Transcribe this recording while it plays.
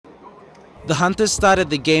The Hunters started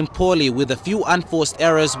the game poorly with a few unforced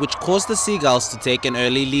errors which caused the Seagulls to take an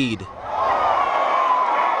early lead.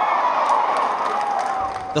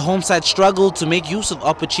 The home side struggled to make use of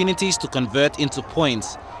opportunities to convert into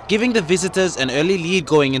points, giving the visitors an early lead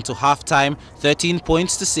going into halftime, 13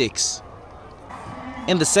 points to 6.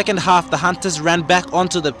 In the second half, the Hunters ran back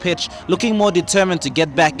onto the pitch, looking more determined to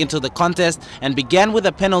get back into the contest, and began with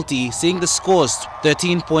a penalty, seeing the scores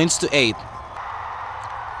 13 points to 8.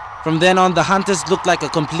 From then on, the Hunters looked like a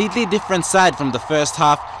completely different side from the first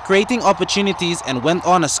half, creating opportunities and went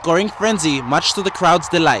on a scoring frenzy, much to the crowd's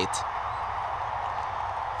delight.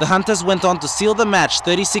 The Hunters went on to seal the match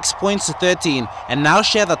 36 points to 13 and now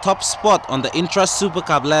share the top spot on the Intrust Super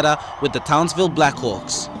Cup ladder with the Townsville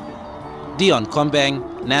Blackhawks. Dion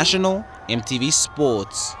Kombang, National, EMTV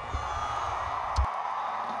Sports.